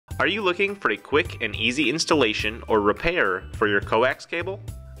Are you looking for a quick and easy installation or repair for your coax cable?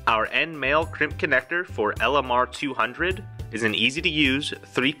 Our N Male Crimp Connector for LMR200 is an easy-to-use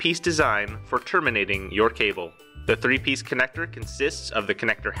 3-piece design for terminating your cable. The 3-piece connector consists of the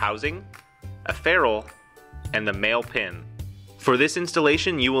connector housing, a ferrule, and the male pin. For this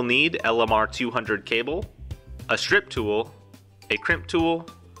installation, you will need LMR200 cable, a strip tool, a crimp tool,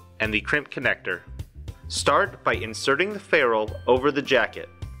 and the crimp connector. Start by inserting the ferrule over the jacket.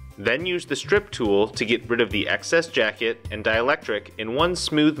 Then use the strip tool to get rid of the excess jacket and dielectric in one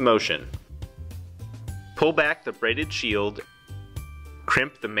smooth motion. Pull back the braided shield,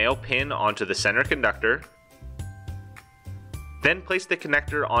 crimp the male pin onto the center conductor, then place the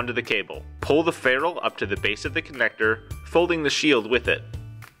connector onto the cable. Pull the ferrule up to the base of the connector, folding the shield with it.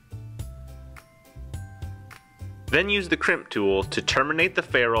 Then use the crimp tool to terminate the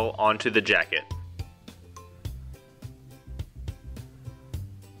ferrule onto the jacket.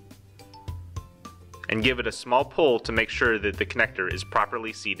 And give it a small pull to make sure that the connector is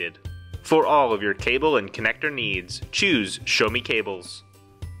properly seated. For all of your cable and connector needs, choose Show Me Cables.